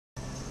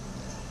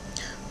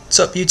What's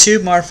up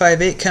YouTube,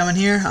 Mar58 coming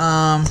here.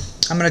 I'm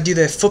going to do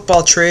the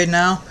football trade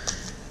now.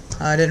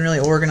 I didn't really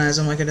organize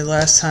them like I did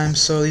last time,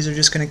 so these are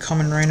just going to come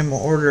in random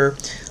order.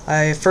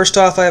 First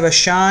off, I have a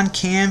Sean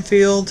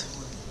Canfield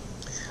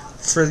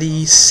for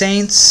the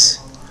Saints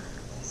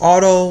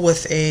auto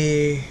with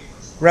a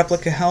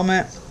replica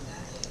helmet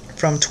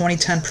from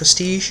 2010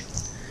 Prestige.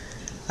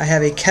 I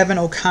have a Kevin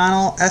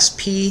O'Connell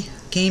SP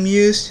game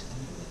used.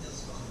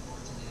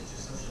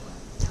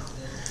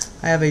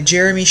 I have a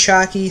Jeremy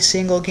Shockey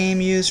single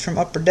game used from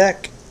Upper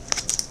Deck.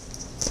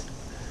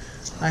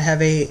 I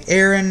have a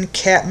Aaron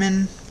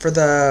Catman for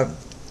the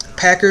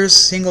Packers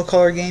single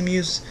color game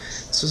used.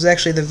 This was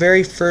actually the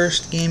very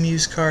first game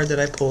used card that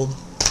I pulled.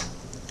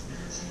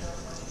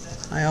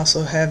 I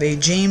also have a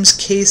James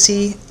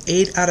Casey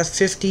 8 out of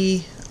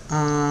 50,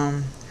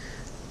 kind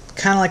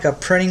of like a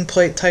printing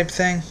plate type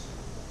thing.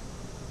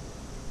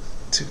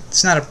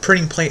 It's not a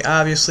printing plate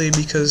obviously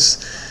because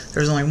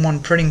there's only one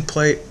printing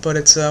plate, but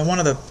it's one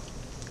of the,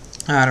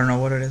 I don't know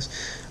what it is.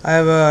 I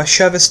have a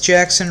Chevis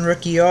Jackson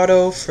rookie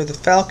auto for the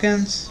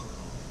Falcons.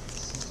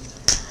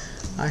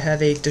 I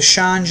have a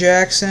Deshaun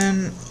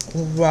Jackson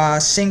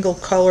single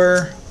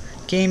color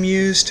game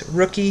used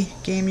rookie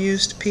game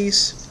used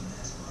piece.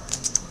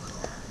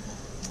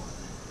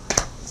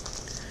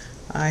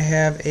 I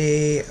have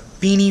a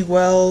Beanie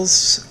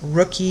Wells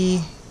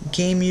rookie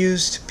game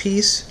used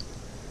piece.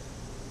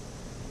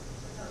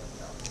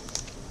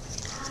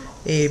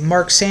 A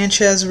Mark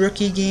Sanchez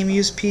rookie game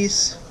used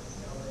piece.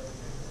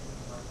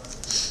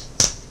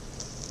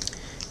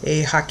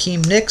 A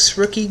Hakeem Nicks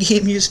rookie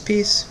game used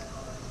piece.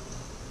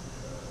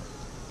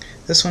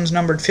 This one's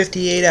numbered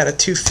 58 out of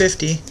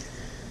 250.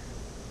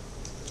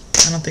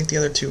 I don't think the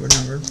other two were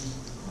numbered.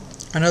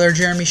 Another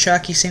Jeremy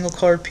Shockey single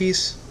colored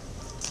piece.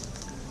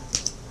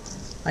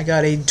 I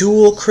got a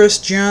dual Chris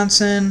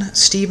Johnson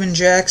Steven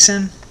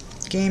Jackson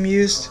game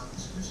used.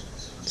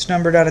 It's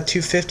numbered out of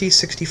 250,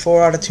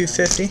 64 out of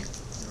 250.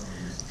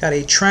 Got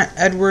a Trent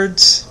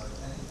Edwards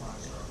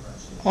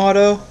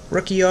auto,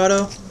 rookie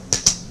auto.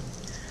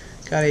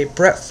 Got a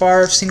Brett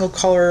Favre single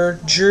color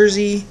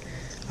jersey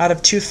out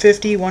of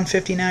 250,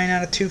 159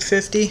 out of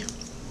 250.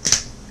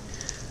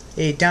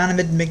 A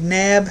Donovan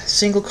McNabb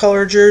single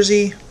color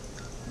jersey,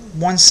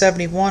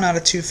 171 out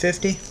of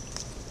 250.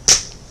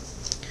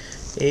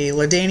 A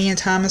LaDainian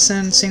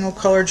Tomlinson single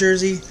color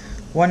jersey,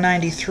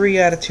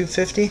 193 out of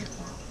 250.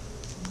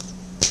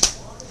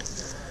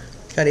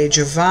 Got a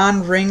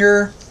Javon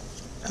Ringer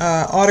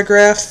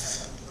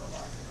autograph,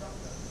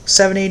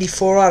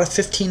 784 out of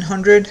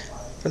 1500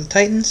 for the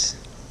Titans.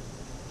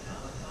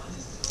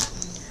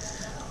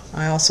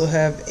 I also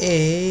have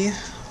a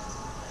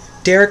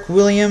Derek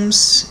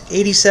Williams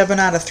 87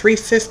 out of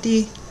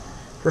 350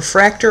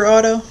 refractor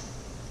auto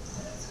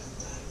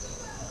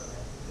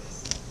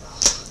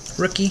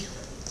rookie.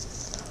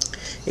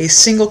 A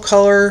single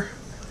color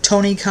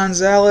Tony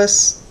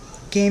Gonzalez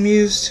game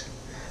used,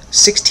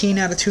 16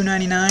 out of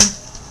 299.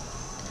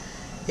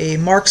 A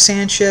Mark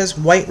Sanchez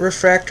white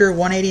refractor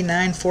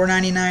 189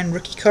 499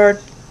 rookie card.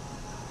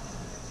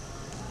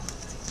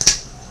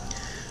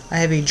 I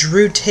have a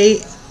Drew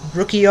Tate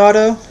rookie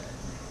auto.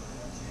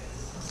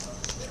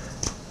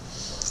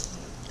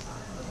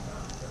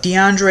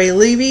 DeAndre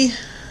Levy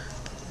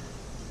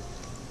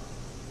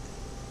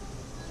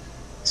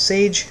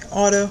Sage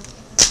auto.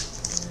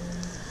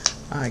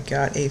 I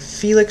got a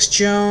Felix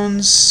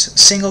Jones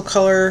single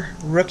color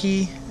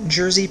rookie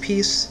jersey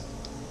piece.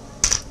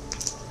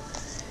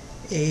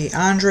 A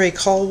Andre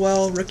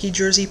Caldwell rookie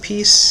jersey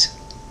piece.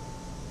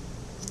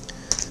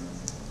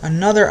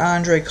 Another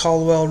Andre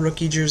Caldwell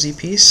rookie jersey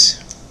piece.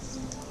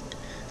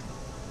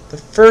 The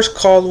first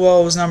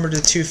Caldwell was numbered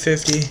to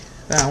 250.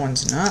 That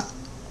one's not.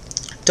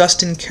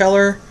 Dustin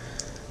Keller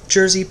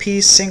jersey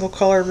piece, single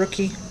color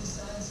rookie.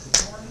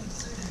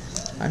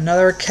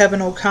 Another Kevin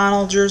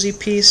O'Connell jersey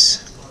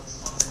piece.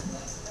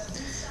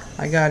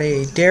 I got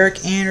a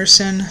Derek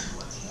Anderson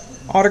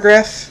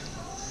autograph.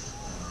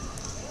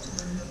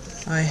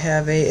 I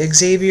have a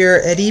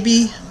Xavier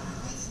Adibi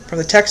for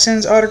the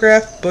Texans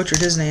autograph. Butchered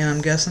his name,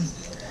 I'm guessing.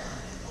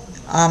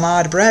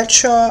 Ahmad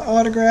Bradshaw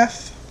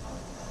autograph.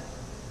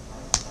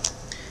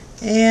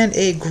 And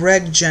a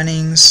Greg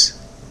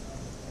Jennings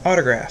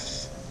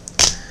autograph.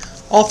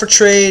 All for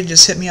trade.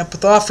 Just hit me up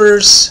with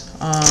offers.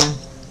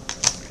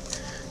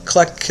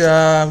 Collect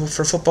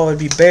for football would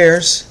be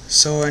Bears.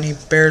 So any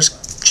Bears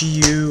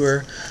GU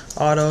or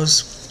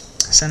autos,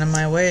 send them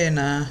my way, and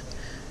then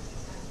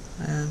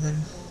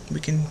we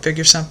can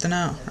figure something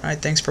out. Alright,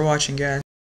 thanks for watching, guys.